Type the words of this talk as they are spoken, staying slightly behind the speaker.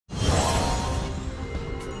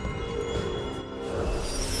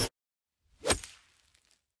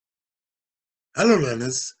Hello,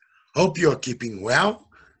 learners. Hope you are keeping well.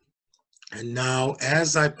 And now,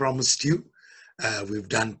 as I promised you, we've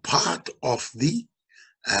done part of the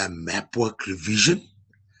Mapwork revision,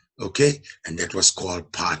 okay? And that was called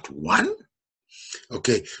part 1.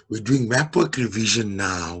 Okay, we're doing Mapwork revision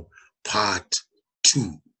now, part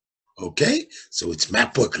 2. Okay, so it's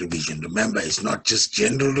Mapwork revision. Remember, it's not just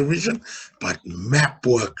general revision, but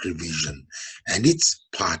Mapwork revision. And it's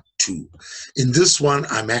part 2. In this one,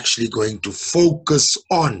 I'm actually going to focus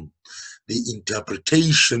on the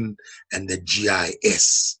interpretation and the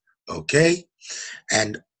GIS. Okay,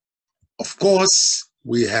 and of course,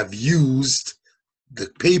 we have used the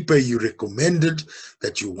paper you recommended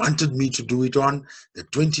that you wanted me to do it on, the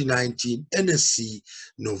 2019 NSC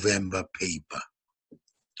November paper.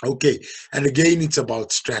 Okay, and again, it's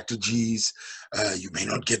about strategies. You may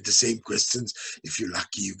not get the same questions. If you're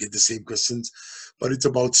lucky, you get the same questions, but it's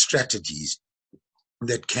about strategies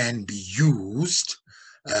that can be used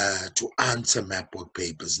to answer Mapwork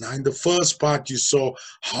papers. Now, in the first part, you saw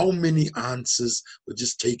how many answers were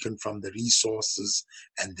just taken from the resources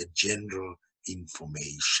and the general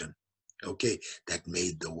information. Okay, that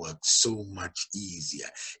made the work so much easier.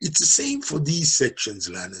 It's the same for these sections,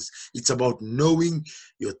 learners. It's about knowing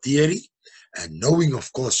your theory and knowing,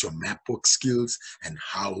 of course, your Mapwork skills and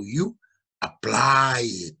how you apply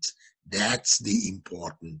it. That's the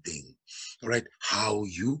important thing. All right, how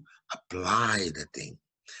you apply the thing.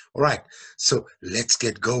 All right, so let's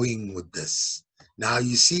get going with this. Now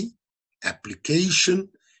you see, application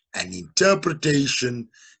and interpretation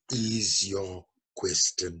is your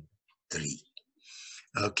question 3.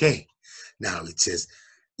 Okay, now it says,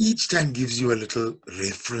 each time gives you a little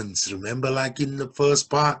reference. Remember, like in the first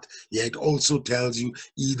part, yeah, it also tells you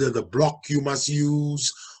either the block you must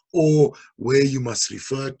use or where you must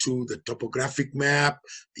refer to, the topographic map,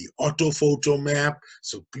 the orthophoto map.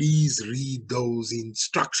 So please read those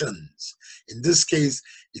instructions. In this case,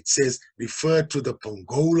 it says refer to the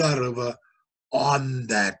Pongola River on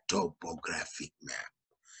that topographic map.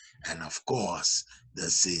 And of course,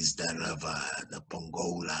 this is the river, the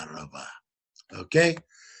Pongola River. Okay?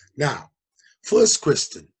 Now, first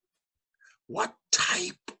question. What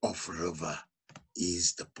type of river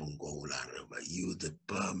is the Pongola River? You did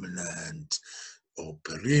permanent or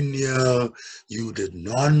perennial, you did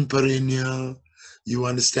non-perennial. You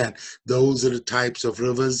understand? Those are the types of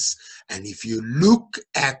rivers. And if you look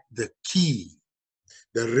at the key,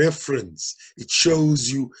 the reference, it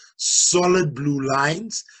shows you solid blue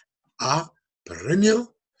lines are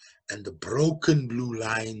perennial and the broken blue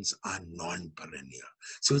lines are non-perennial.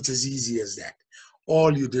 So it's as easy as that.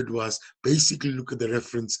 All you did was basically look at the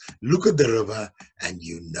reference, look at the river, and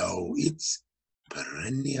you know it's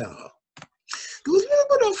perennial. There was a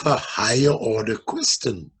little bit of a higher order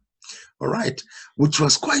question, all right, which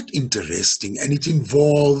was quite interesting, and it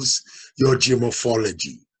involves your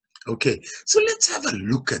geomorphology. Okay, so let's have a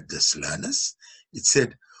look at this, learners. It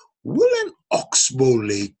said, will an oxbow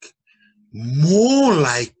lake more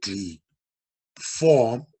likely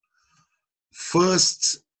form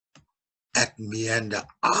first at meander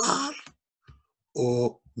R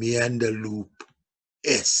or meander loop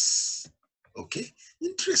S? Okay,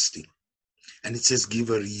 interesting. And it says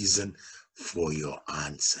give a reason for your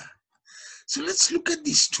answer. So let's look at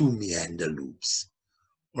these two meander loops.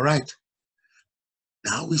 All right.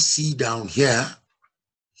 Now we see down here,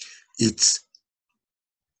 it's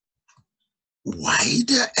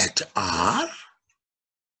wider at R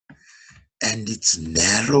and it's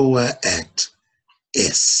narrower at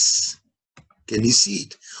S. Can you see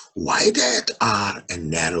it? Wider at R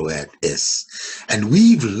and narrower at S. And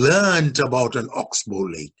we've learned about an oxbow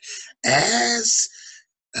lake. As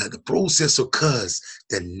the process occurs,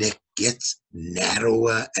 the neck gets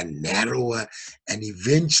narrower and narrower, and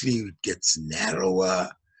eventually it gets narrower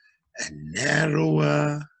and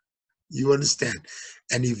narrower. You understand?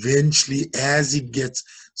 And eventually, as it gets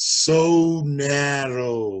so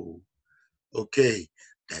narrow, okay,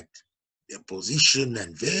 that their position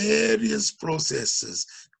and various processes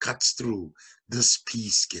cuts through, this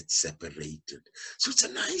piece gets separated. So it's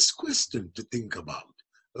a nice question to think about,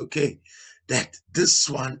 okay, that this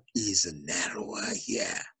one is narrower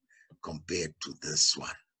here compared to this one.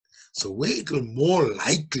 So where it will more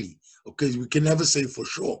likely, okay, we can never say for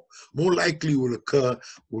sure, more likely will occur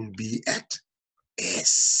will be at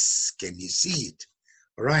S. Can you see it?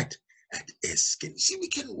 All right, at S. Can you see we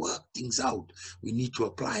can work things out? We need to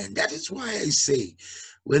apply. And that is why I say,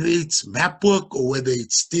 whether it's map work or whether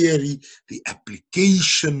it's theory, the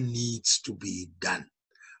application needs to be done.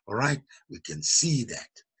 All right, we can see that.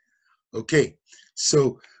 Okay,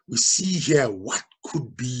 so we see here what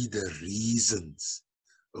could be the reasons.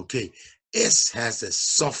 Okay, S has a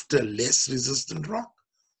softer, less resistant rock.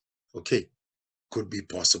 Okay, could be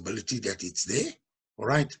possibility that it's there. All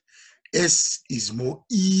right. S is more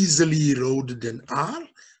easily eroded than R.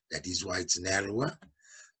 That is why it's narrower.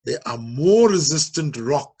 There are more resistant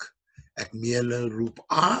rock at meander loop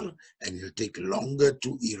R, and it'll take longer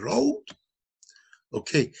to erode.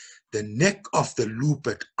 Okay, the neck of the loop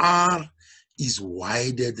at R is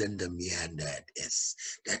wider than the meander at S.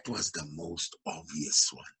 That was the most obvious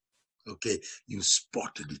one. Okay, you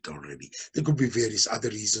spotted it already. There could be various other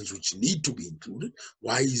reasons which need to be included.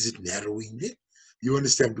 Why is it narrowing there? You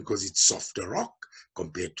understand, because it's softer rock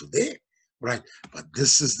compared to there, right? But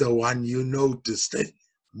this is the one you noticed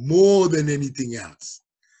more than anything else.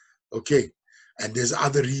 Okay, and there's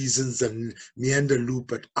other reasons. The meander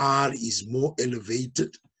loop at R is more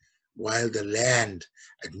elevated, while the land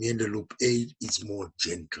at meander loop A is more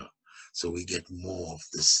gentle. So we get more of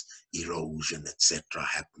this erosion, etc.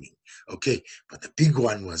 happening. Okay, but the big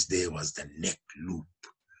one was the neck loop.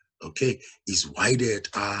 Okay, is wider at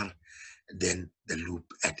R than the loop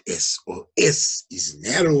at S, or S is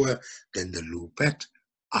narrower than the loop at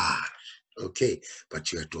R. Okay,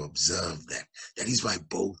 but you have to observe that. That is why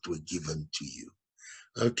both were given to you.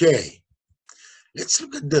 Okay, let's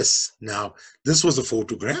look at this. Now, this was a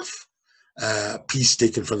photograph. Piece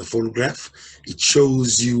taken from the photograph. It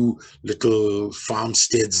shows you little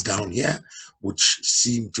farmsteads down here, which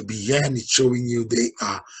seem to be here, and it's showing you they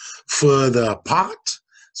are further apart.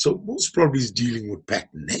 So most probably is dealing with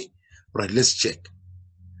pattern, eh? Right, let's check.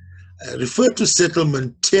 Refer to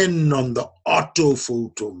settlement 10 on the auto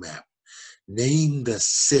photo map. Name the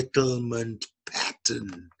settlement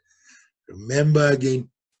pattern. Remember again,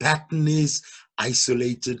 pattern is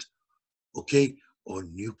isolated, okay, or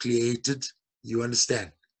nucleated, you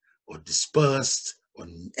understand, or dispersed,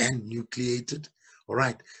 and nucleated. All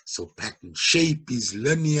right, so pattern shape is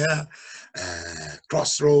linear,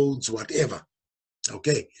 crossroads, whatever.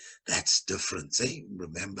 Okay, that's different.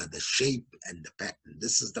 Remember the shape and the pattern.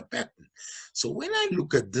 This is the pattern. So when I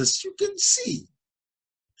look at this, you can see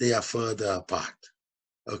they are further apart.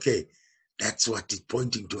 Okay, that's what it's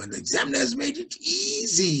pointing to. And the examiner has made it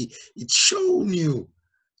easy. It's shown you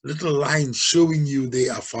little lines showing you they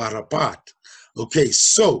are far apart. Okay,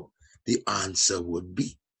 so the answer would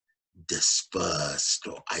be dispersed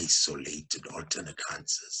or isolated, alternate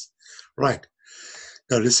answers. Right.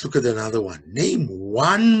 Now let's look at another one. Name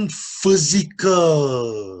one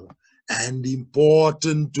physical and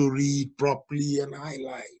important to read properly and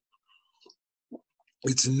highlight.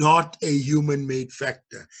 It's not a human-made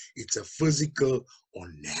factor. It's a physical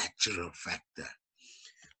or natural factor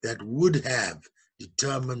that would have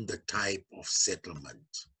determined the type of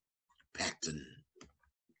settlement pattern.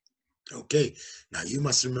 Okay, now you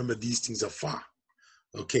must remember these things are far.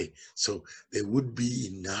 Okay, so there would be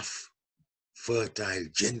enough fertile,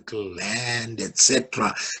 gentle land,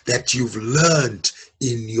 etc., that you've learned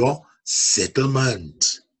in your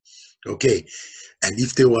settlement. Okay, and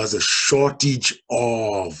if there was a shortage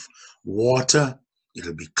of water,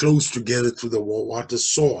 it'll be close together to the water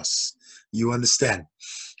source. You understand?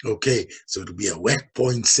 Okay, so it'll be a wet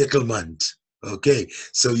point settlement. Okay,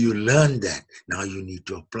 so you learn that. Now you need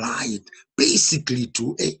to apply it basically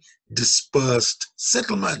to a dispersed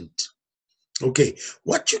settlement. Okay,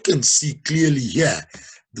 what you can see clearly here,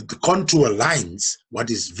 the contour lines,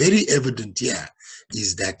 what is very evident here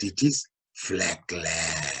is that it is flat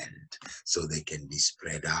land, so they can be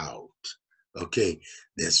spread out. Okay,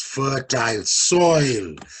 there's fertile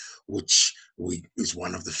soil, which is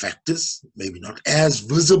one of the factors, maybe not as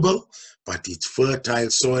visible, but it's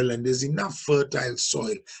fertile soil, and there's enough fertile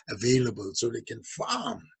soil available so they can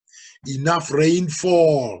farm. Enough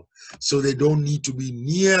rainfall so they don't need to be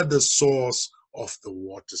near the source of the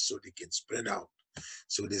water, so they can spread out.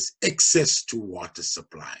 So there's access to water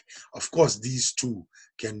supply. Of course, these two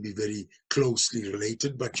can be very closely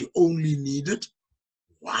related, but you only needed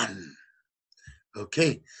one.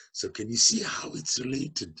 Okay, so can you see how it's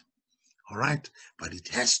related? All right, but it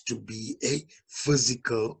has to be a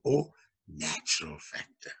physical or natural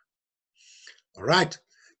factor. All right,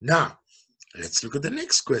 now let's look at the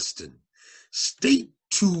next question. State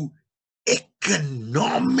two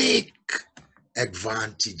economic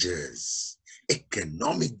advantages.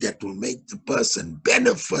 Economic, that will make the person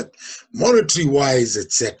benefit monetary-wise,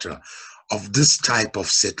 etc., of this type of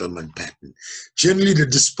settlement pattern. Generally, the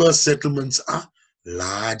dispersed settlements are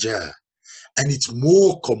larger and it's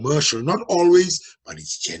more commercial. Not always, but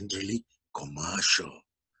it's generally commercial.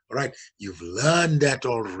 All right, you've learned that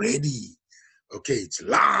already. Okay, it's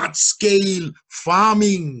large-scale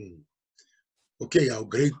farming. Okay, our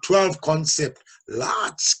grade 12 concept,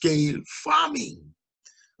 large-scale farming.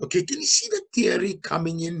 Okay, can you see the theory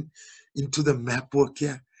coming into the map work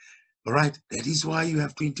here? All right, that is why you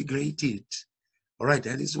have to integrate it. All right,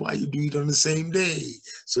 that is why you do it on the same day.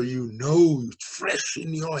 So you know it's fresh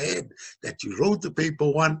in your head that you wrote the paper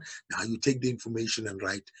one. Now you take the information and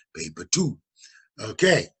write paper two.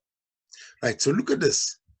 Okay, right, so look at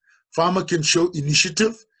this. Farmer can show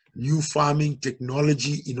initiative, new farming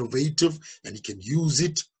technology, innovative, and he can use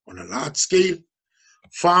it on a large scale.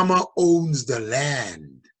 Farmer owns the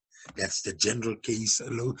land. That's the general case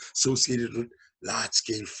associated with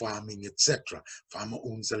large-scale farming, etc. Farmer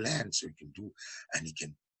owns the land, so he can do, and he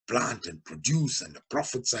can plant and produce, and the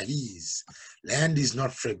profits are his. Land is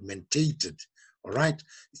not fragmented, all right?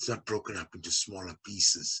 It's not broken up into smaller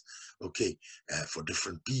pieces, okay? For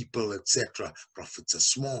different people, etc. Profits are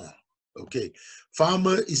small. Okay,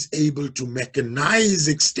 farmer is able to mechanize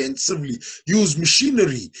extensively, use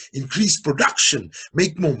machinery, increase production,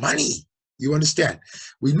 make more money. You understand?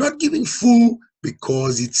 We're not giving full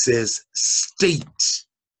because it says state.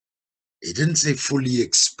 It didn't say fully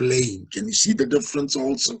explain. Can you see the difference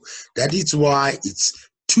also? That is why it's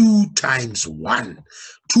 2 times 1.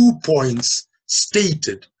 2 points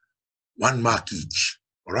stated, 1 mark each.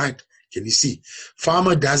 All right? Can you see?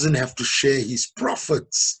 Farmer doesn't have to share his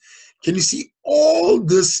profits. Can you see? All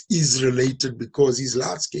this is related because he's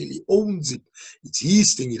large scale. He owns it. It's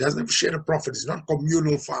his thing. He doesn't have to share the profit. It's not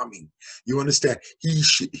communal farming. You understand?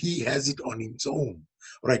 He has it on his own.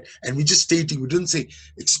 All right. And we're just stating, we didn't say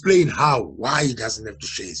explain how, why he doesn't have to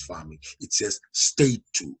share his farming. It says state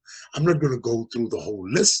to. I'm not going to go through the whole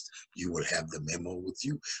list. You will have the memo with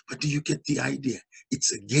you. But do you get the idea?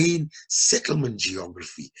 It's again settlement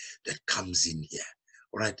geography that comes in here.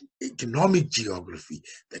 All right, economic geography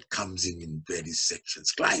that comes in various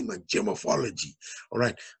sections, climate, geomorphology. All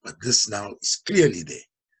right, but this now is clearly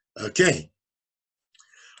there. Okay,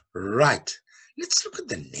 right. Let's look at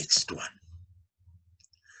the next one.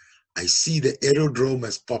 I see the aerodrome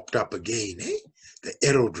has popped up again, eh? The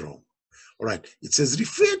aerodrome. All right, it says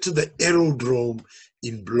refer to the aerodrome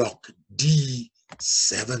in block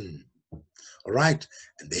D7. All right,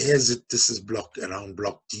 and there's it. This is around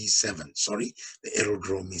block D7. Sorry, the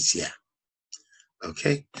aerodrome is here.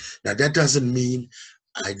 Okay, now that doesn't mean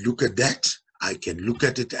I look at that. I can look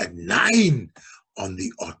at it at 9 on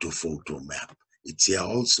the orthophoto map. It's here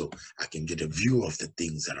also. I can get a view of the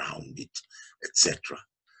things around it, etc.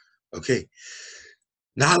 Okay,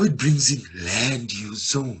 now it brings in land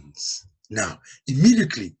use zones. Now,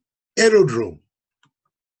 immediately, aerodrome.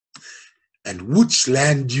 And which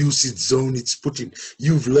land usage zone it's put in.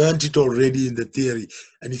 You've learned it already in the theory.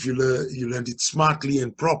 And if you learned it smartly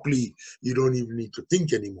and properly, you don't even need to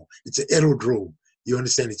think anymore. It's an aerodrome. You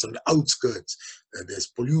understand? It's on the outskirts. There's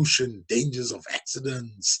pollution, dangers of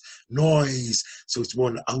accidents, noise. So it's more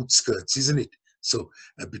on the outskirts, isn't it? So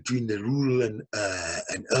between the rural and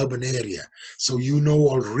urban area. So you know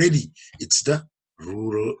already it's the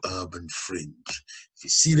rural-urban fringe. If you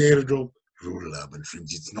see the aerodrome, rural urban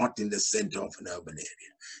fringe. It's not in the center of an urban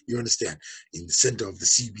area. You understand? In the center of the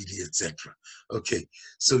CBD, etc. Okay,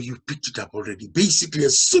 so you picked it up already. Basically,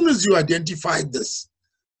 as soon as you identified this,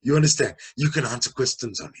 you understand, you can answer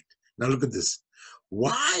questions on it. Now look at this.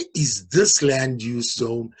 Why is this land use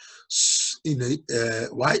zone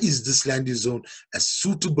a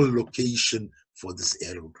suitable location for this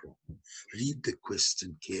aerodrome? Read the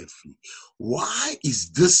question carefully. Why is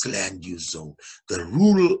this land use zone, the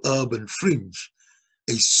rural-urban fringe,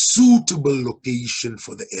 a suitable location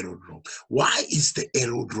for the aerodrome? Why is the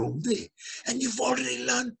aerodrome there? And you've already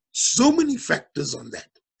learned so many factors on that.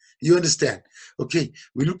 You understand? Okay,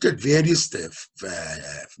 we looked at various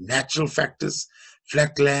natural factors,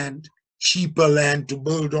 flat land, cheaper land to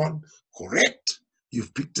build on, correct?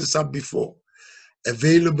 You've picked this up before.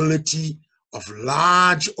 Availability of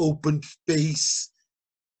large open space,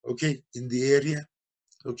 okay, in the area,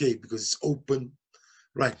 okay, because it's open,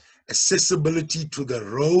 right? Accessibility to the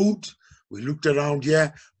road. We looked around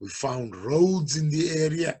here, we found roads in the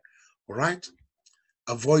area, all right?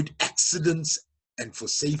 Avoid accidents and for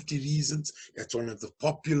safety reasons. That's one of the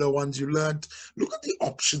popular ones you learned. Look at the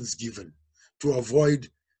options given to avoid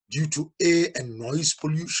due to air and noise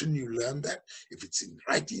pollution. You learn that if it's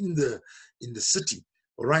right in the city,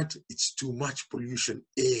 all right, it's too much pollution,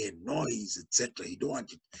 air, noise, etc. You don't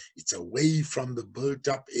want it. It's away from the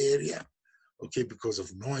built-up area, okay, because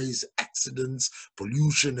of noise, accidents,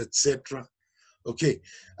 pollution, etc. Okay,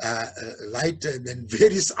 light, and then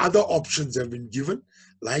various other options have been given.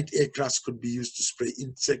 Light aircrafts could be used to spray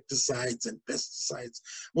insecticides and pesticides.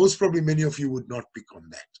 Most probably many of you would not pick on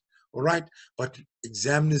that. all right? But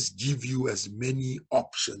examiners give you as many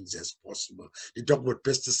options as possible. They talk about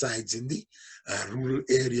pesticides in the rural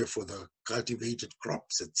area for the cultivated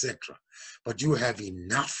crops, etc. But you have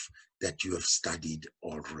enough that you have studied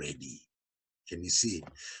already. Can you see it?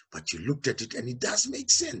 But you looked at it and it does make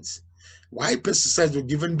sense. Why pesticides were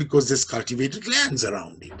given? Because there's cultivated lands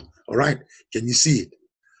around it. All right? Can you see it?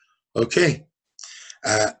 Okay.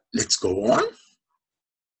 Let's go on.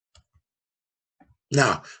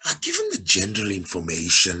 Now, I've given the general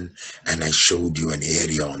information and I showed you an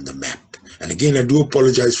area on the map. And again, I do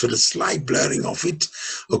apologize for the slight blurring of it.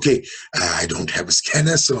 Okay, I don't have a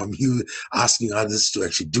scanner, so I'm here asking others to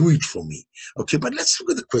actually do it for me. Okay, but let's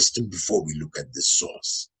look at the question before we look at the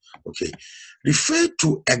source. Okay, refer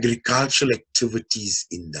to agricultural activities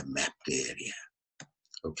in the mapped area.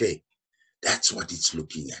 Okay, that's what it's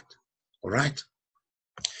looking at. All right.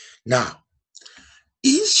 Now,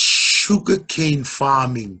 is sugarcane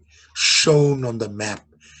farming shown on the map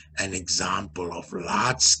an example of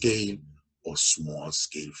large-scale or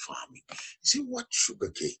small-scale farming? You see, what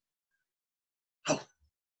sugarcane? Oh,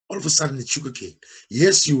 all of a sudden it's sugarcane.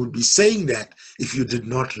 Yes, you would be saying that if you did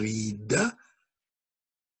not read the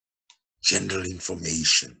general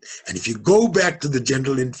information. And if you go back to the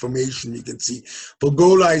general information, you can see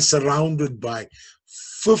Pogola is surrounded by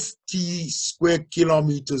 50 square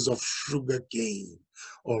kilometers of sugarcane,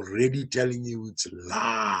 already telling you it's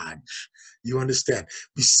large. You understand?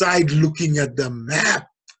 Beside looking at the map,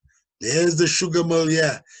 there's the sugar mill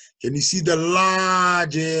here. Can you see the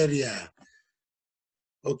large area?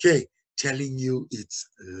 Okay, telling you it's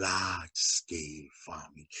large scale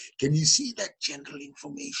farming. Can you see that general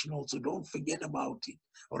information also? Don't forget about it.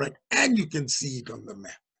 All right, and you can see it on the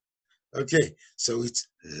map. Okay, so it's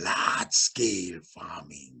large scale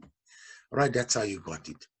farming. All right, that's how you got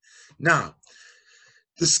it. Now,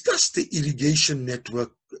 discuss the irrigation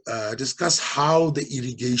network. Discuss how the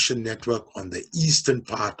irrigation network on the eastern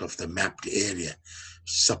part of the mapped area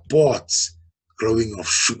supports growing of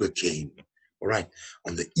sugarcane. All right,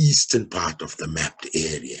 on the eastern part of the mapped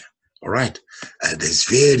area. All right, there's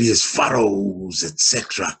various furrows,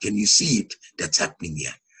 etc. Can you see it? That's happening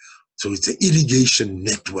here. So it's an irrigation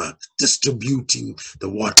network distributing the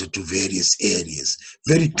water to various areas.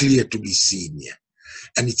 Very clear to be seen here.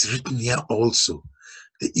 And it's written here also.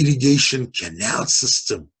 The irrigation canal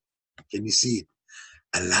system, can you see it,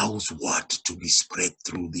 allows water to be spread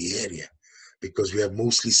through the area because we have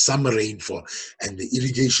mostly summer rainfall, and the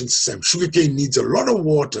irrigation system. Sugarcane needs a lot of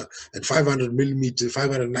water and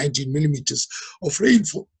 519 millimeters of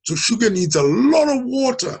rainfall. So sugar needs a lot of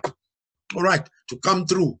water, all right, to come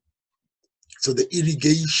through. So the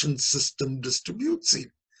irrigation system distributes it.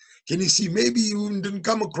 Can you see? Maybe you didn't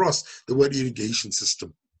come across the word irrigation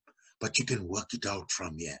system, but you can work it out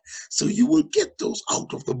from here. So you will get those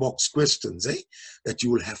out-of-the-box questions that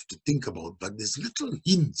you will have to think about, but there's little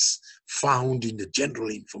hints found in the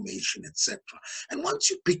general information, etc. And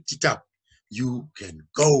once you picked it up, you can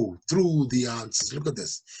go through the answers. Look at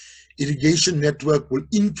this. Irrigation network will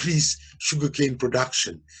increase sugarcane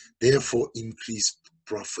production, therefore increase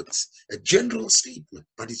profits. A general statement,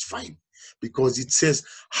 but it's fine because it says,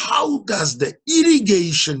 how does the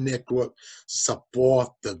irrigation network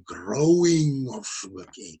support the growing of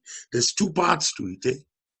sugarcane? There's two parts to it.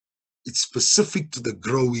 It's specific to the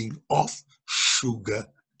growing of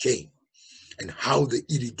sugarcane and how the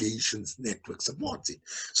irrigation network supports it.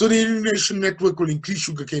 So the irrigation network will increase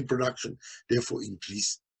sugarcane production, therefore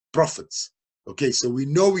increase profits. Okay, so we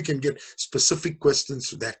know we can get specific questions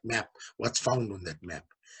to that map, what's found on that map.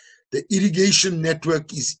 The irrigation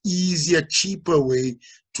network is easier, cheaper way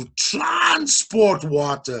to transport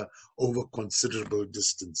water over considerable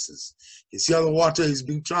distances. You see how the water is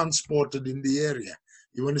being transported in the area,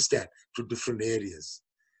 you understand, to different areas.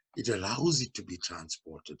 It allows it to be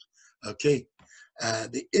transported, okay?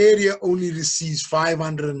 The area only receives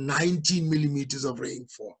 519 millimeters of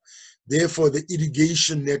rainfall. Therefore, the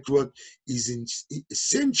irrigation network is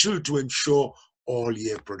essential to ensure all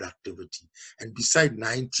year productivity. And beside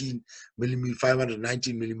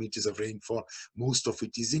 519 millimeters of rainfall, most of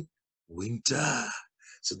it is in winter.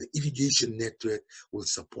 So the irrigation network will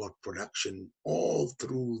support production all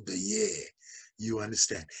through the year. You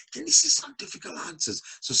understand? Can you see some difficult answers?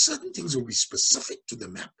 So certain things will be specific to the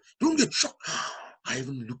map. Don't get shocked. I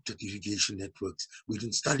haven't looked at irrigation networks. We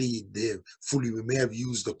didn't study it there fully. We may have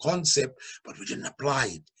used the concept, but we didn't apply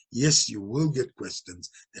it. Yes, you will get questions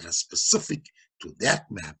that are specific to that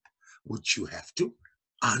map, which you have to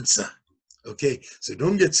answer. Okay, so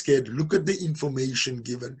don't get scared. Look at the information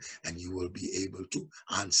given and you will be able to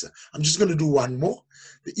answer. I'm just going to do one more.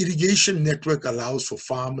 The irrigation network allows for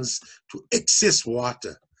farmers to access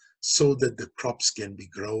water so that the crops can be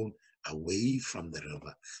grown away from the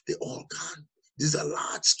river. They all can't. These are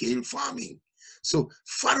large-scale farming. So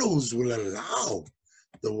furrows will allow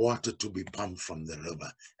the water to be pumped from the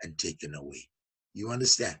river and taken away. You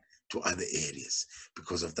understand? To other areas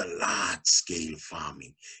because of the large-scale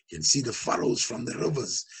farming. You can see the furrows from the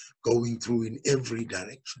rivers going through in every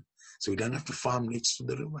direction. So you don't have to farm next to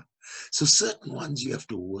the river. So certain ones you have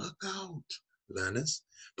to work out, learners,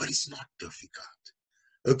 but it's not difficult.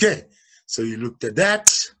 Okay, so you looked at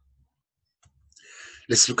that.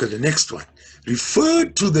 Let's look at the next one. Refer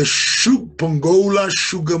to the Pongola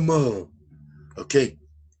sugar mill. Okay,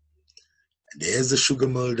 and there's the sugar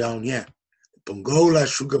mill down here. Pongola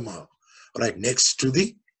sugar mill, right next to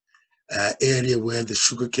the area where the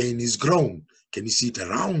sugarcane is grown. Can you see it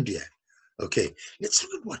around here? Okay, let's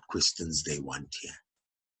look at what questions they want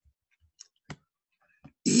here.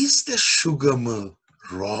 Is the sugar mill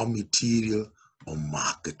raw material or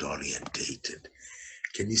market orientated?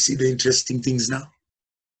 Can you see the interesting things now?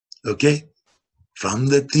 Okay, from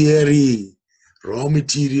the theory, raw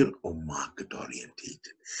material or market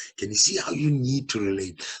orientated. Can you see how you need to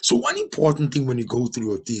relate? So one important thing when you go through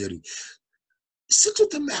your theory, sit with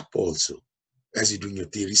the map also as you're doing your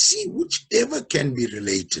theory. See whichever can be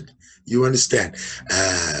related. You understand?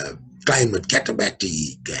 Climate,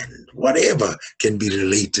 katabatic, and whatever can be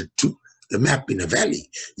related to the map in a valley.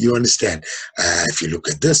 You understand? If you look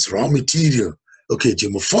at this, raw material, okay,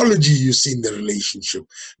 geomorphology, you've seen the relationship,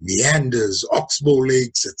 meanders, oxbow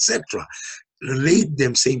lakes, etc. Relate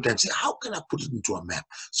them same time. Say, how can I put it into a map?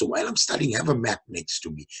 So while I'm studying, have a map next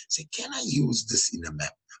to me. Say, can I use this in a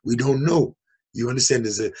map? We don't know. You understand?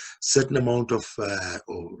 There's a certain amount of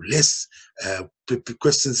or less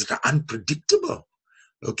questions that are unpredictable.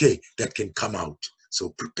 Okay, that can come out. So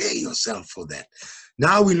prepare yourself for that.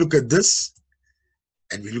 Now we look at this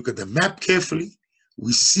and we look at the map carefully.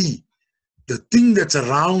 We see the thing that's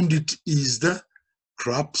around it is the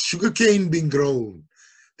crop, sugarcane being grown.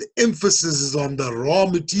 The emphasis is on the raw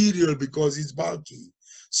material because it's bulky.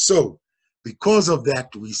 So because of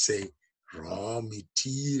that, we say raw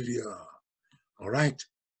material. All right.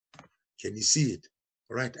 Can you see it?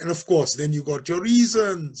 All right. And of course, then you got your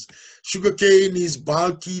reasons. Sugarcane is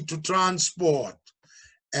bulky to transport,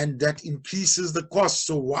 and that increases the cost.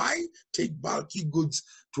 So why take bulky goods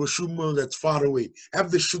to a sugar mill that's far away? Have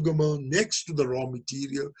the sugar mill next to the raw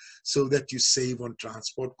material so that you save on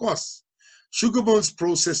transport costs. Sugar mills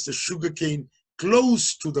process the sugarcane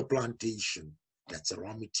close to the plantation. That's a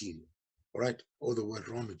raw material. All right. Or the word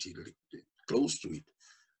raw material, close to it.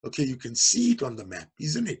 Okay, you can see it on the map,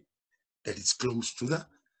 isn't it? That it's close to the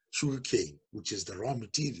sugarcane, which is the raw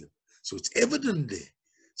material. So it's evident there.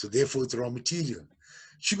 So therefore, it's raw material.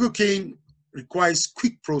 Sugarcane requires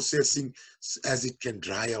quick processing as it can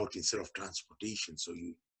dry out instead of transportation. So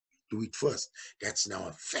you do it first. That's now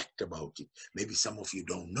a fact about it. Maybe some of you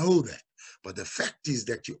don't know that. But the fact is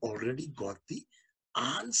that you already got the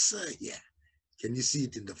answer here. Can you see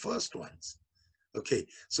it in the first ones? Okay,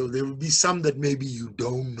 so there will be some that maybe you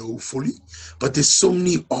don't know fully, but there's so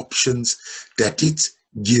many options that it's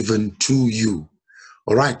given to you.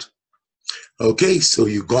 All right. Okay, so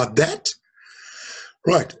you got that.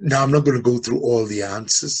 Right, now I'm not going to go through all the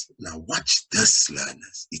answers. Now watch this,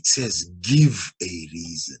 learners. It says give a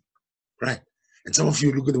reason, right? And some of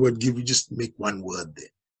you look at the word give, you just make one word there.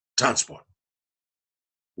 Transport.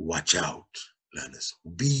 Watch out, learners.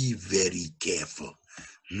 Be very careful.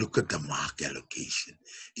 Look at the mark allocation.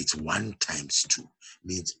 It's 1 times 2,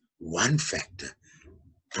 means one factor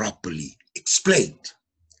properly explained.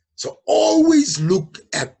 So always look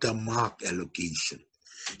at the mark allocation.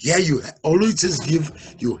 Yeah, although it says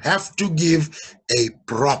give, you have to give a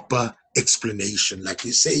proper explanation. Like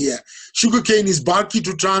you say here, sugarcane is bulky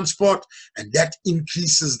to transport, and that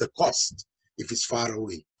increases the cost if it's far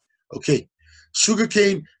away. Okay,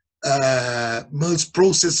 sugarcane mills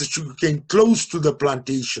process the sugarcane close to the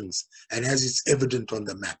plantations, and as it's evident on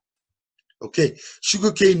the map. Okay,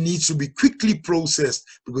 sugarcane needs to be quickly processed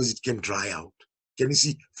because it can dry out. Can you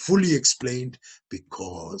see? Fully explained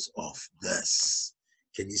because of this.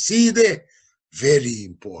 Can you see there? Very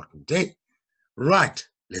important, eh? Right,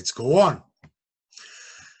 let's go on.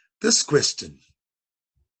 This question.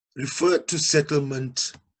 Refer to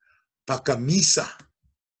settlement Pakamisa,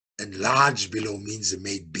 and large below means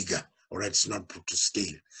made bigger. All right, it's not put to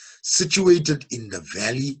scale. Situated in the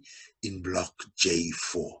valley in block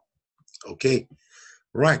J4. Okay,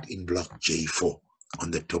 right in block J4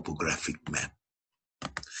 on the topographic map.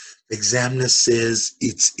 Examiner says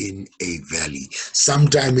it's in a valley.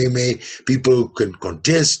 Sometime people can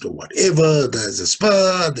contest or whatever. There's a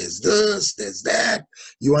spur, there's this, there's that.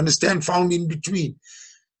 You understand? Found in between.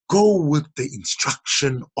 go with the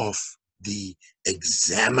instruction of the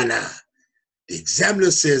examiner. The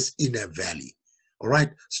examiner says in a valley. All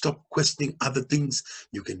right, stop questioning other things.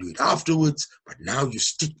 You can do it afterwards, but now you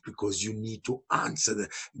stick because you need to answer. The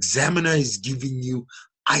examiner is giving you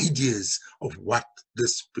ideas of what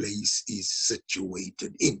this place is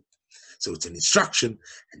situated in. So it's an instruction,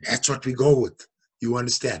 and that's what we go with. You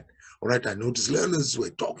understand? All right, I notice learners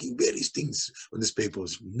were talking various things on this paper.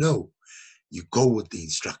 No, you go with the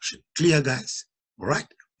instruction. Clear, guys? All right,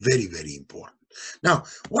 very, very important. Now,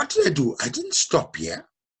 what did I do? I didn't stop here.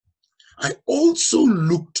 I also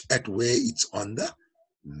looked at where it's on the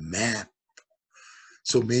map.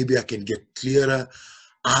 So maybe I can get clearer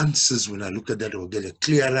answers when I look at that, or get a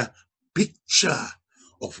clearer picture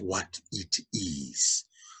of what it is.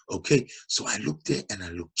 Okay, so I looked there and I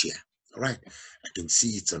looked here. All right, I can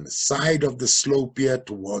see it's on the side of the slope here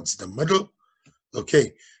towards the middle.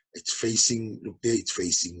 Okay, it's facing, look there, it's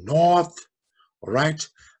facing north. All right,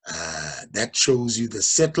 that shows you the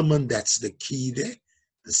settlement. That's the key there,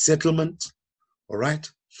 the settlement. All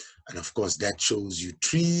right, and of course that shows you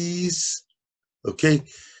trees. Okay,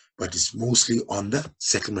 but it's mostly on the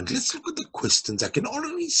settlement. Let's look at the questions. I can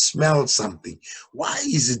already smell something. Why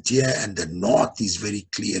is it here and the north is very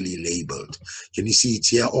clearly labeled? Can you see it's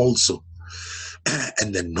here also?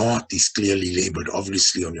 And the north is clearly labeled,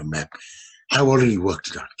 obviously, on your map. I've already worked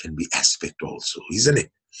it out. It can be aspect also, isn't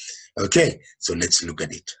it? Okay, so let's look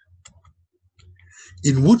at it.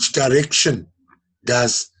 In which direction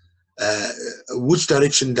does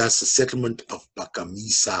the settlement of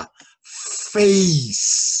Pakamisa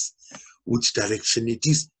face? Which direction it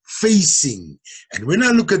is facing? And when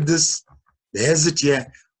I look at this, there's it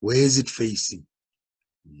here. Where is it facing?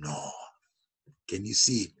 North. Can you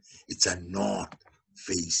see it? It's a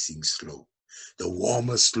north-facing slope, the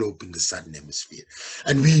warmer slope in the southern hemisphere.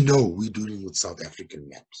 And we know we're dealing with South African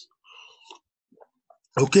maps.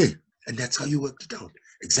 Okay, and that's how you worked it out.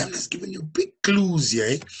 Examiner's given you big clues here,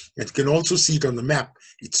 eh? And you can also see it on the map.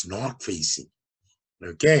 It's north-facing.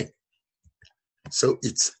 Okay, so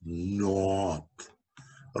it's north.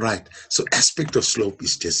 Right, so aspect of slope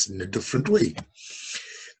is just in a different way.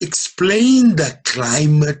 Explain the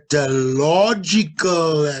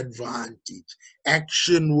climatological advantage.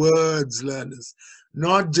 Action words, learners,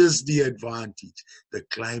 not just the advantage, the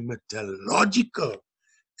climatological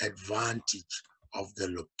advantage of the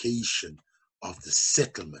location of the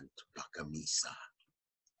settlement, Pakamisa.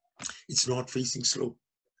 It's not facing slope,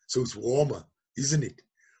 so it's warmer, isn't it?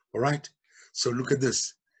 All right, so look at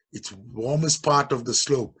this. It's warmest part of the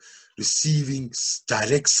slope, receiving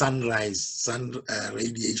direct sunrise,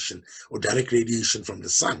 radiation, or direct radiation from the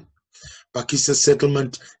sun. Pakisa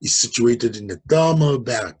settlement is situated in the thermal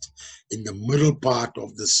belt, in the middle part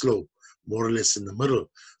of the slope, more or less in the middle.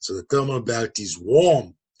 So the thermal belt is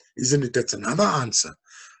warm, isn't it? That's another answer.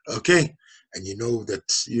 Okay, and you know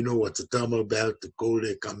what the thermal belt, the cold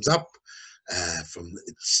air comes up.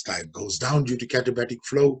 It goes down due to katabatic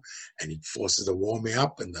flow, and it forces the warm air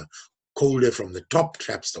up, and the cold air from the top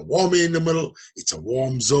traps the warm air in the middle. It's a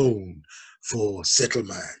warm zone for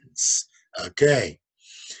settlements. Okay,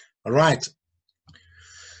 all right.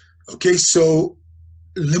 Okay, so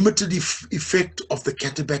limited effect of the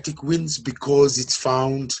katabatic winds because it's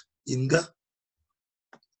found in the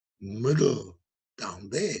middle down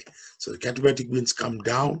there. So the katabatic winds come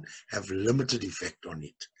down, have limited effect on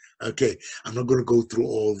it. Okay, I'm not going to go through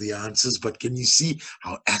all the answers, but can you see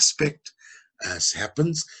how aspect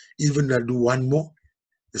happens? Even I'll do one more.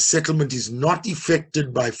 The settlement is not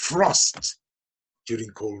affected by frost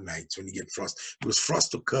during cold nights when you get frost, because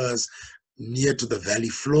frost occurs near to the valley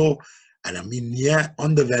floor, and I mean near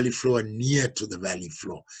on the valley floor and near to the valley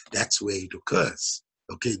floor. That's where it occurs.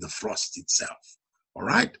 Okay, the frost itself. All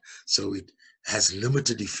right, so it has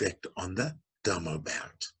limited effect on the thermal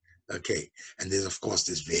belt. Okay, and then of course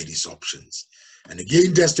there's various options, and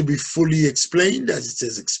again it has to be fully explained, as it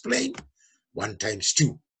says explain 1 times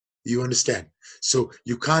 2. You understand? So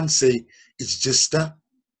you can't say it's just the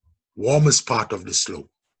warmest part of the slope.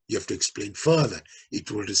 You have to explain further. It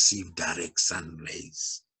will receive direct sun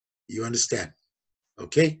rays. You understand?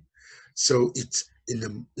 Okay, so it's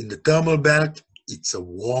in the thermal belt. It's a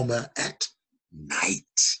warmer at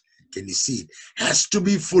night. Can you see it? Has to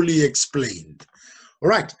be fully explained. All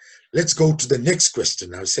right, let's go to the next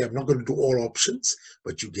question. I'll say I'm not going to do all options,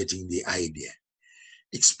 but you're getting the idea.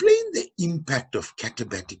 Explain the impact of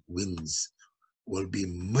katabatic winds will be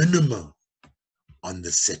minimal on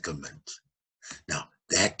the settlement. Now,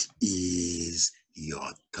 that is your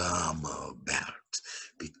thermal belt.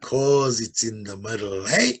 Because it's in the middle,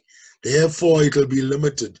 hey? Therefore, it will be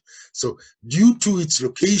limited. So due to its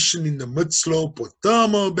location in the mid-slope or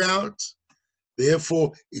thermal belt,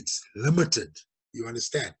 therefore, it's limited. You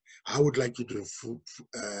understand? I would like you to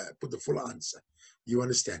put the full answer. You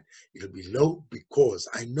understand? It'll be low because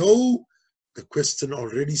I know the question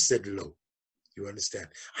already said low. You understand?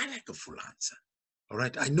 I like a full answer. All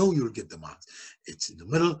right? I know you'll get the marks. It's in the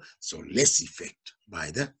middle, so less effect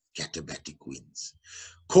by the katabatic winds.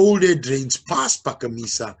 Cold air drains past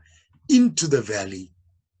Pakamisa into the valley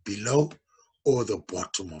below or the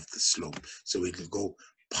bottom of the slope. So it will go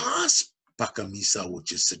past Pakamisa,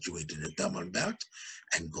 which is situated in the thermal belt,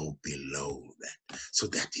 and go below that. So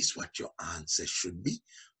that is what your answer should be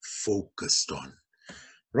focused on.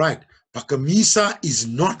 Right. Pakamisa is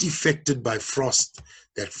not affected by frost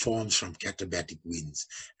that forms from katabatic winds,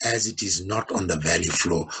 as it is not on the valley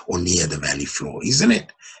floor or near the valley floor, isn't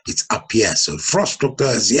it? It's up here. So if frost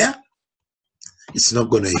occurs here, it's not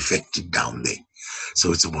going to affect it down there.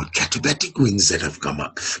 So it's about katabatic winds that have come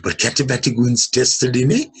up. But katabatic winds tested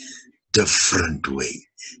in a different way.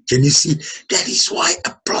 Can you see? That is why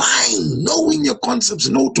applying, knowing your concepts,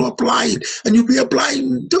 know to apply it. And you'll be applying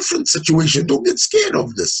in different situations. Don't get scared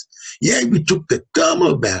of this. Yeah, we took the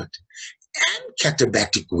thermal belt and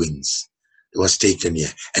katabatic winds. It was taken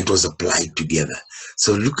here and was applied together.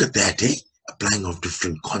 So look at that, eh? Applying of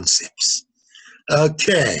different concepts.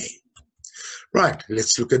 Okay. Right,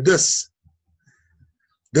 let's look at this.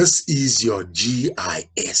 This is your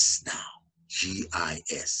GIS now.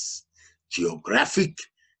 GIS. Geographic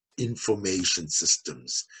Information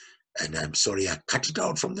Systems. And I'm sorry, I cut it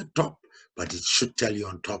out from the top, but it should tell you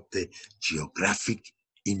on top there, Geographic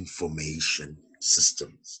Information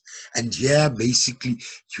Systems. And yeah, basically,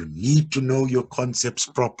 you need to know your concepts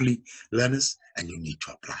properly, learners, and you need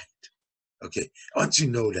to apply it. Okay, once you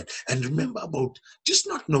know that, and remember about just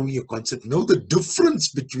not knowing your concept, know the difference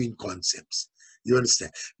between concepts. You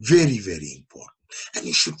understand? Very, very important. And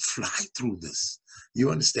you should fly through this. You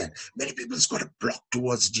understand? Many people's got a block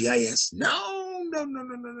towards GIS. No.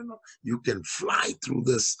 You can fly through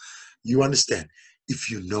this. You understand? If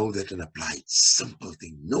you know that and apply it, simple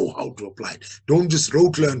thing. Know how to apply it. Don't just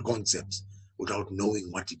rote learn concepts without knowing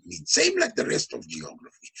what it means. Same like the rest of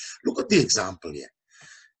geography. Look at the example here.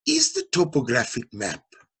 Is the topographic map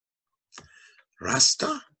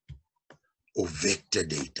raster or vector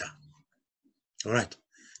data? All right.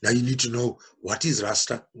 Now you need to know what is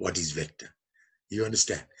raster, what is vector. You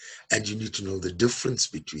understand? And you need to know the difference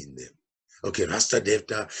between them. Okay, raster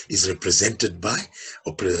data is represented by,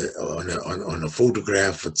 on a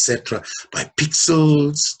photograph, etc., by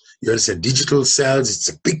pixels. You understand? Digital cells, it's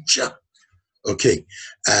a picture. Okay,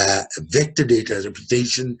 vector data is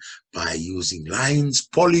representation by using lines,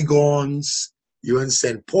 polygons, you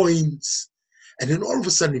understand, points. And then all of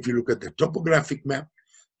a sudden, if you look at the topographic map,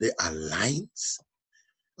 there are lines,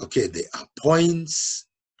 okay, there are points,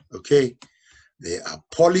 okay, there are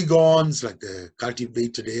polygons like the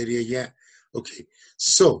cultivated area here. Okay,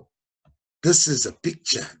 so this is a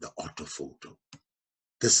picture, the orthophoto.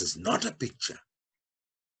 This is not a picture.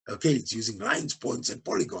 Okay, it's using lines, points, and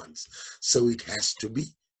polygons. So it has to be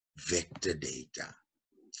vector data.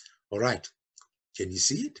 All right, can you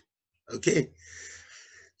see it? Okay.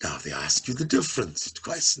 Now they ask you the difference. It's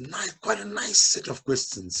quite a nice set of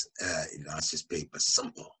questions in last year's paper.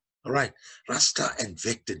 Simple. All right, raster and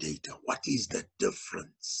vector data. What is the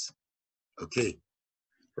difference? Okay,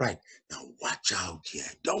 right. Now watch out here.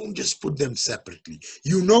 Don't just put them separately.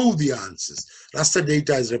 You know the answers. Raster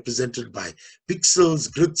data is represented by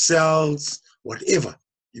pixels, grid cells, whatever.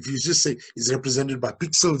 If you just say it's represented by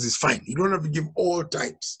pixels, is fine. You don't have to give all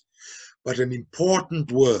types. But an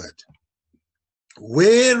important word.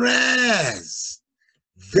 Whereas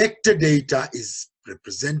vector data is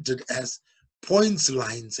represented as points,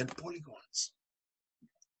 lines, and polygons.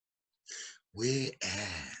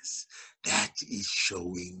 Whereas that is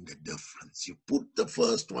showing the difference. You put the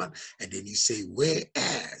first one and then you say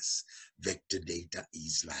whereas vector data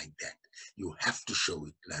is like that. You have to show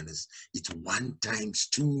it, learners. It's 1 times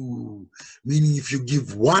 2, meaning if you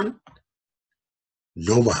give 1,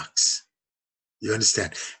 no marks. You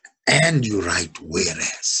understand? And you write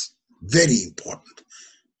whereas. Very important.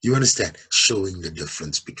 You understand? Showing the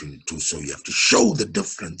difference between the two. So you have to show the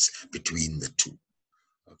difference between the two.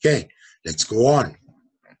 Okay, let's go on.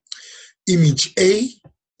 Image A,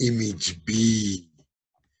 image B,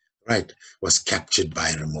 right, was captured by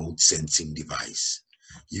a remote sensing device.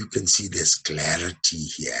 You can see there's clarity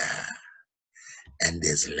here. And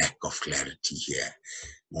there's lack of clarity here.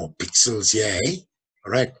 More pixels here, eh?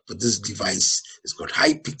 All right, but this device has got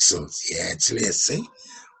high pixels. Yeah, it's less, eh?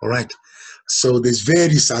 All right. So there's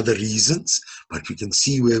various other reasons, but we can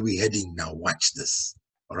see where we're heading now. Watch this.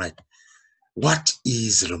 All right. What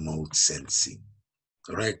is remote sensing?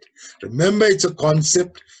 All right. Remember, it's a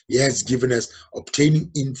concept. He has given us obtaining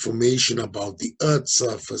information about the Earth's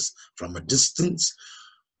surface from a distance,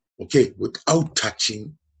 okay, without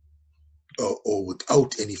touching or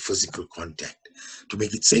without any physical contact. To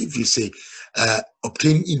make it safe, you say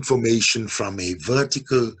obtaining information from a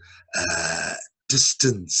vertical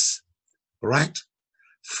distance, right,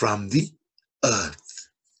 from the Earth,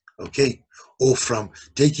 okay, or from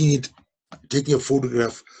taking a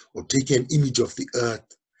photograph or taking an image of the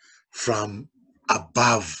Earth from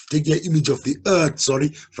above, taking an image of the Earth, sorry,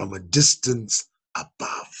 from a distance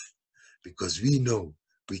above, because we know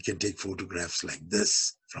we can take photographs like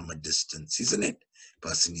this from a distance, isn't it?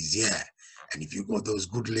 Person is here, and if you got those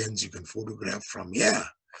good lens, you can photograph from here.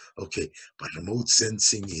 Okay, but remote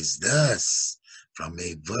sensing is this, from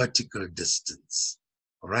a vertical distance.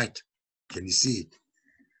 All right, can you see it?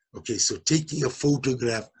 Okay, so taking a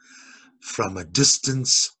photograph from a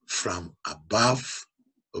distance from above,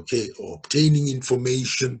 okay, or obtaining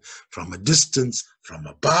information from a distance from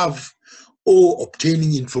above, or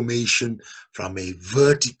obtaining information from a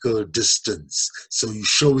vertical distance. So you're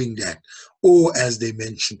showing that, or as they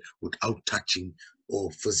mentioned, without touching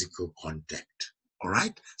or physical contact. All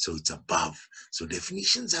right, so it's above. So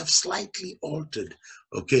definitions have slightly altered,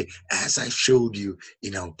 okay, as I showed you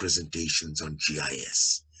in our presentations on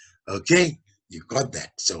GIS. Okay, you got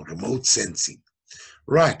that. So remote sensing.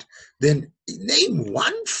 Right, then name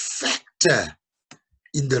one factor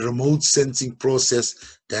in the remote sensing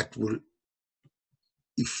process that will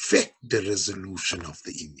affect the resolution of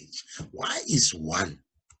the image. Why is one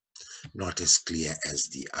not as clear as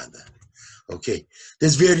the other? Okay,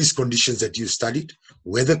 there's various conditions that you studied.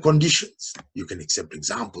 Weather conditions, you can accept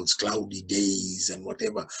examples, cloudy days and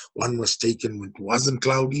whatever. One was taken when it wasn't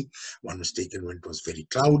cloudy, one was taken when it was very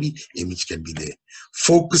cloudy. Image can be there.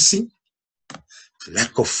 Focusing,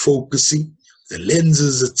 lack of focusing, the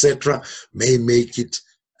lenses, etc., may make it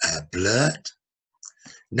blurred.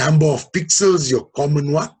 Number of pixels, your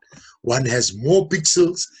common one. One has more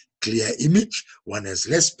pixels, clear image. One has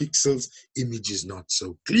less pixels, image is not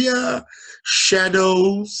so clear.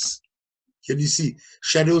 Shadows, can you see?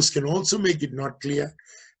 Shadows can also make it not clear.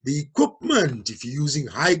 The equipment, if you're using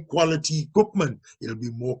high quality equipment, it'll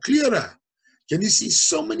be more clearer. Can you see?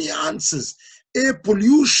 So many answers. Air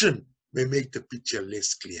pollution may make the picture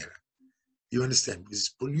less clearer. You understand? Because it's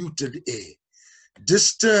polluted air.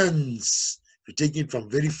 Distance, if you take it from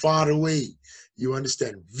very far away, you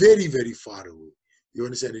understand, very, very far away. You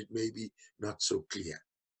understand, it may be not so clear.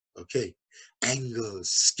 Okay. Angle,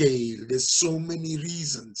 scale, there's so many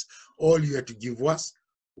reasons. All you have to give was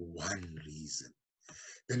one reason.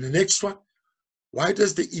 Then the next one, why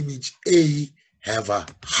does the image A have a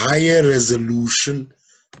higher resolution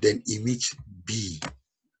than image B?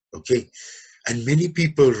 Okay. And many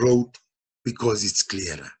people wrote because it's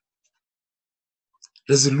clearer.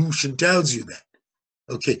 Resolution tells you that.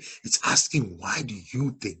 Okay, it's asking, why do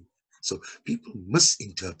you think? So people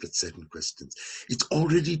misinterpret certain questions. It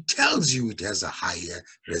already tells you it has a higher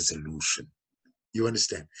resolution. You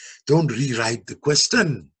understand? Don't rewrite the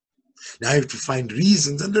question. Now you have to find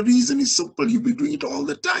reasons, and the reason is simple. You'll be doing it all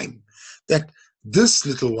the time. That this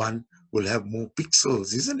little one will have more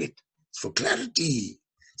pixels, isn't it? It's for clarity.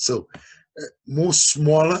 So more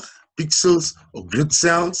smaller pixels or grid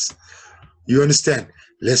cells. You understand?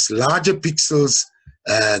 Less larger pixels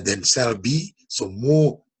than cell B, so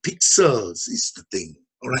more pixels is the thing.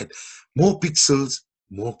 All right, more pixels,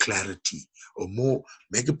 more clarity, or more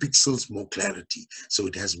megapixels, more clarity. So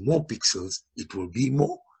it has more pixels, it will be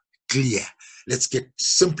more clear. Let's get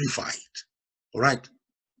simplified. All right,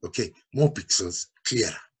 okay, more pixels,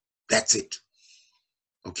 clearer. That's it.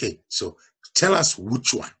 Okay, so tell us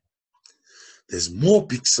which one. There's more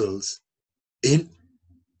pixels in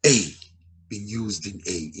A, being used in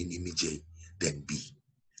A, in image A, than B.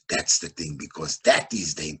 That's the thing, because that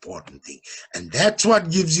is the important thing. And that's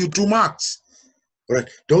what gives you 2 marks. All right.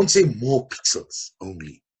 Don't say more pixels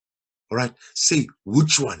only. All right. Say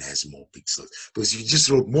which one has more pixels. Because if you just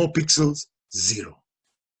wrote more pixels, 0.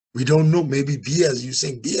 We don't know. Maybe B has, you're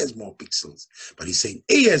saying B has more pixels. But he's saying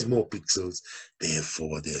A has more pixels.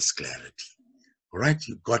 Therefore, there's clarity. All right.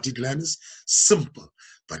 You got it, learners? Simple.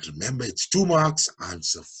 But remember, it's 2 marks.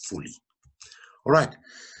 Answer fully. All right.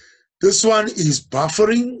 This one is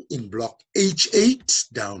buffering in block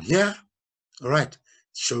H8 down here. All right,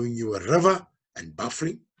 showing you a river and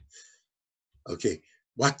buffering. Okay,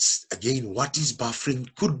 what is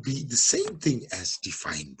buffering? Could be the same thing as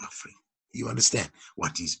define buffering. You understand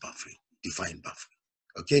what is buffering? Define buffering.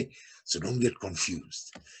 Okay, so don't get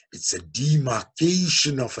confused. It's a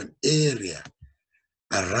demarcation of an area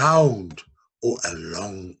around or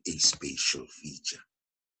along a spatial feature.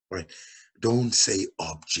 Right? Don't say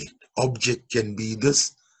object. Object can be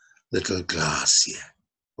this little glass here.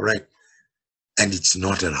 Right? And it's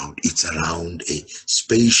not around. It's around a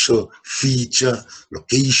spatial feature,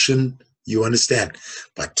 location. You understand?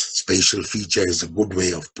 But spatial feature is a good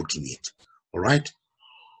way of putting it. All right?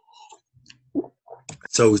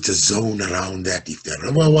 So it's a zone around that. If the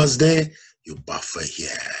river was there, you buffer here.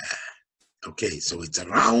 Okay, so it's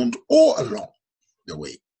around or along the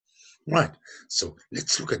way. Right. So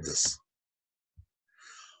let's look at this.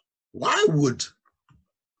 Why would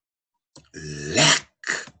lack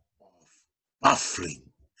of buffering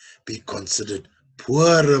be considered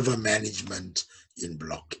poor river management in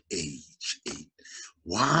block H8?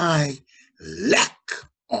 Why lack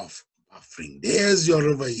of buffering? There's your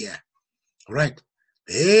river here. All right.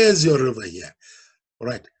 There's your river here. All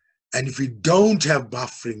right. And if we don't have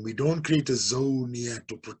buffering, we don't create a zone here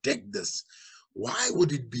to protect this, why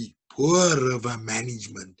would it be poor river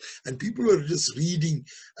management? And people are just reading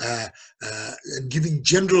and giving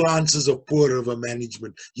general answers of poor river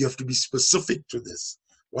management. You have to be specific to this.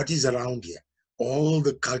 What is around here? All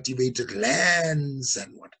the cultivated lands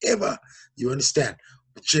and whatever, you understand,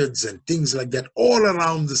 orchards and things like that, all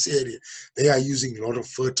around this area. They are using a lot of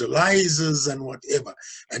fertilizers and whatever.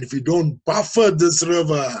 And if you don't buffer this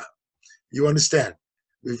river, you understand,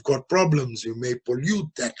 we've got problems. We may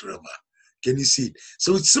pollute that river. Can you see it?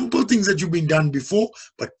 So it's simple things that you've been done before,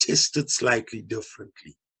 but tested slightly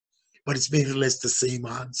differently. But it's more or less the same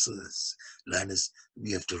answers. Learners,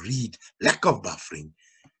 we have to read. Lack of buffering,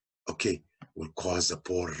 okay, will cause a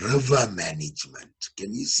poor river management.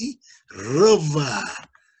 Can you see? River.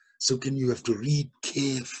 So you have to read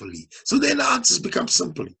carefully. So then the answers become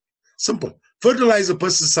simple. Fertilizer,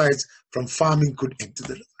 pesticides from farming could enter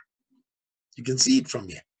the river. You can see it from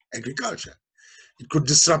here. Agriculture. It could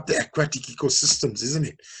disrupt the aquatic ecosystems, isn't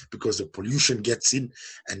it? Because the pollution gets in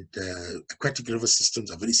and aquatic river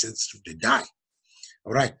systems are very sensitive. They die.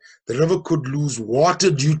 All right. The river could lose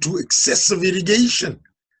water due to excessive irrigation.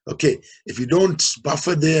 Okay. If you don't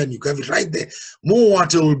buffer there and you have it right there, more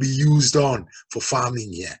water will be used on for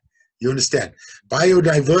farming here. You understand?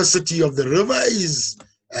 Biodiversity of the river is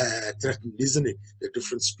threatened, isn't it? The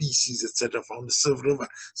different species, etc., from the Silver River,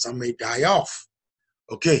 some may die off.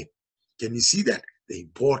 Okay. Can you see that? The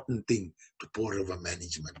important thing to poor river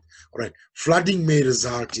management. All right. Flooding may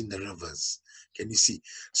result in the rivers. Can you see?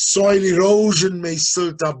 Soil erosion may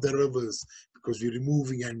silt up the rivers because we're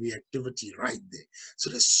removing any activity right there.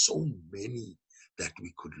 So there's so many that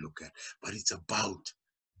we could look at. But it's about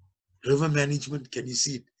river management. Can you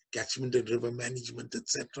see it? Catchment and river management,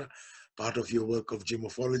 etc. Part of your work of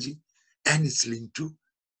geomorphology. And it's linked to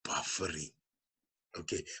buffering.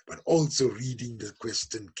 Okay, but also reading the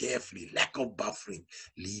question carefully. Lack of buffering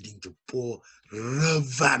leading to poor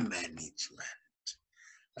river management.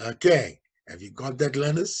 Okay, have you got that,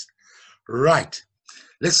 learners? Right,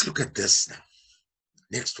 let's look at this now.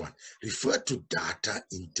 Next one, refer to data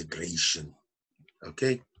integration.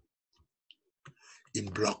 Okay, in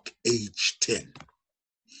block H10.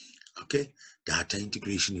 Okay, data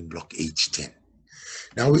integration in block H10.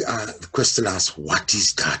 Now the question asks, what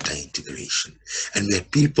is data integration? And we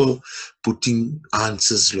have people putting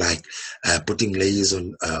answers like putting layers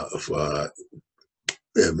on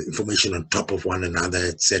information on top of one another,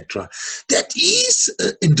 etc. That is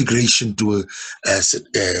integration to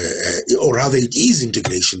or rather it is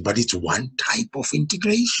integration, but it's one type of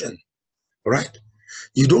integration, right?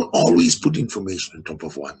 You don't always put information on top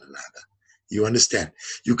of one another. You understand?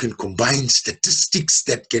 You can combine statistics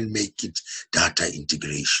that can make it data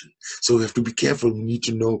integration. So we have to be careful. We need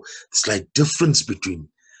to know the slight difference between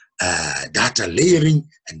data layering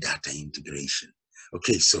and data integration.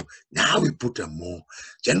 Okay, so now we put a more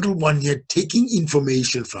general one here, taking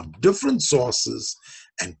information from different sources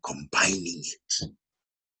and combining it.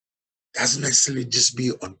 Doesn't necessarily just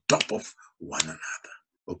be on top of one another.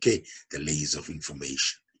 Okay, the layers of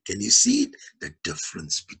information. Can you see it? The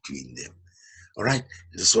difference between them. All right,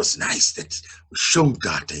 this was nice that we showed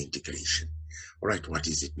data integration. All right, what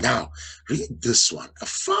is it? Now, read this one. A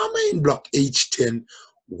farmer in block H10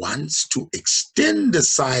 wants to extend the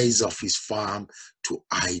size of his farm to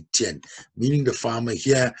I10, meaning the farmer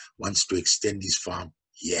here wants to extend his farm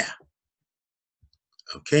here.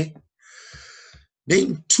 Okay?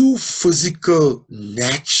 Name two physical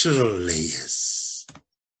natural layers.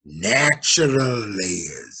 Natural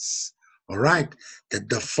layers. All right? That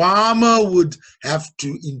the farmer would have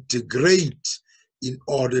to integrate in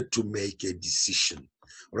order to make a decision.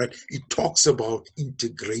 All right, it talks about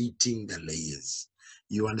integrating the layers.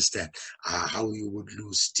 You understand how you would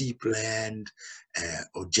lose steep land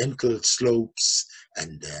or gentle slopes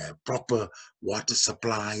and proper water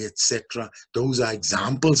supply, etc. Those are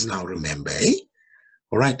examples now, remember, eh?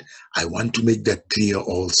 All right, I want to make that clear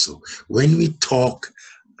also. When we talk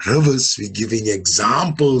rivers, we're giving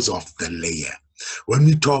examples of the layer. When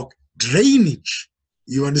we talk drainage,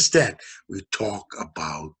 you understand, we talk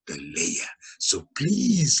about the layer. So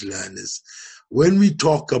please, learners, when we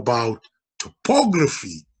talk about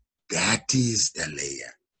topography, that is the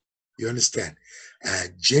layer. You understand?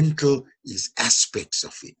 Gentle is aspects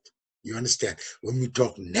of it. You understand? When we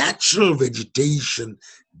talk natural vegetation,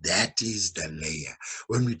 that is the layer.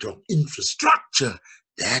 When we talk infrastructure,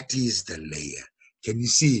 that is the layer. Can you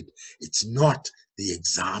see it? It's not the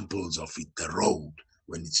examples of it, the road,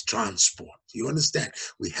 when it's transport. You understand?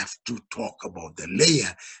 We have to talk about the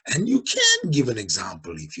layer, and you can give an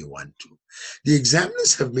example if you want to. The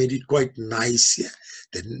examiners have made it quite nice here.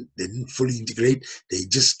 They didn't fully integrate. They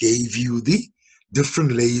just gave you the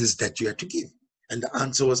different layers that you had to give. And the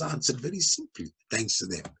answer was answered very simply, thanks to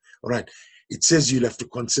them. All right. It says you'll have to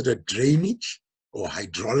consider drainage or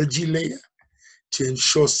hydrology layer to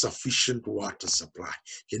ensure sufficient water supply.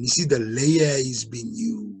 Can you see the layer is being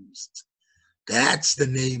used? That's the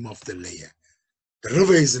name of the layer. The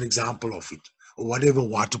river is an example of it, or whatever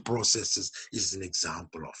water processes is an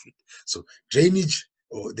example of it. So drainage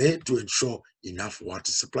or there to ensure enough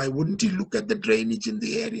water supply. Wouldn't you look at the drainage in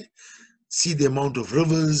the area? See the amount of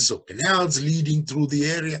rivers or canals leading through the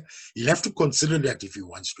area. You'll have to consider that if he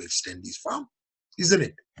wants to extend his farm, isn't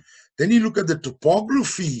it? Then you look at the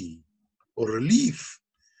topography or relief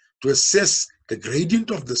to assess the gradient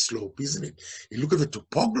of the slope, isn't it? You look at the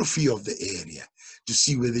topography of the area to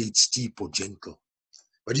see whether it's steep or gentle.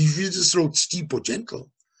 But if you just wrote steep or gentle,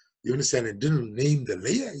 you understand, and didn't name the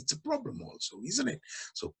layer, it's a problem also, isn't it?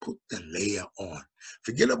 So put the layer on.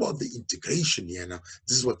 Forget about the integration here now.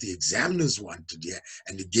 This is what the examiners wanted here,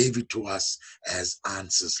 and they gave it to us as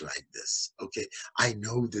answers like this. Okay, I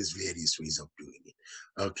know there's various ways of doing it.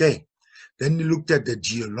 Okay, then you looked at the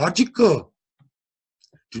geological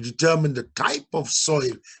to determine the type of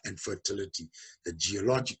soil and fertility, the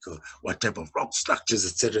geological, what type of rock structures,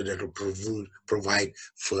 etc., that will provide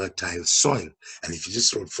fertile soil. And if you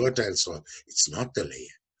just wrote fertile soil, it's not the layer.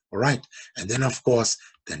 All right. And then, of course,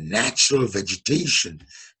 the natural vegetation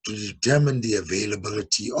to determine the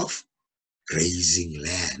availability of grazing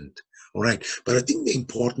land. All right. But I think the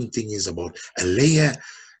important thing is about a layer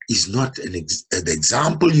is not the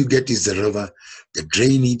example you get is the river, the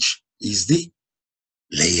drainage is the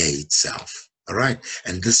layer itself. All right.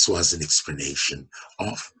 And this was an explanation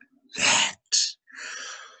of that.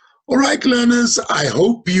 All right, learners, I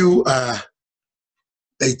hope you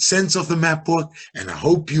made sense of the map work, and I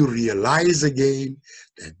hope you realize again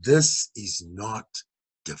that this is not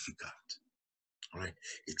difficult. All right.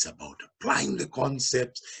 It's about applying the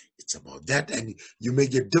concepts. It's about that. And you may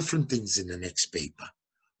get different things in the next paper.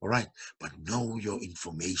 All right. But know your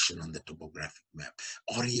information on the topographic map.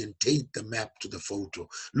 Orientate the map to the photo.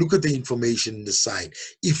 Look at the information in the side.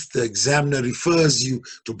 If the examiner refers you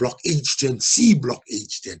to block H10, see block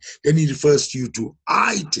H10. Then he refers you to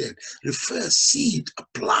I10. See it.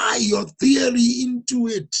 Apply your theory into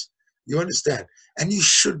it. You understand? And you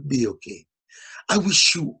should be okay. I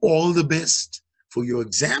wish you all the best for your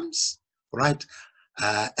exams, right?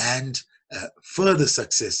 And further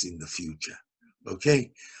success in the future.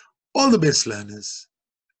 Okay? All the best, learners.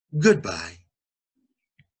 Goodbye.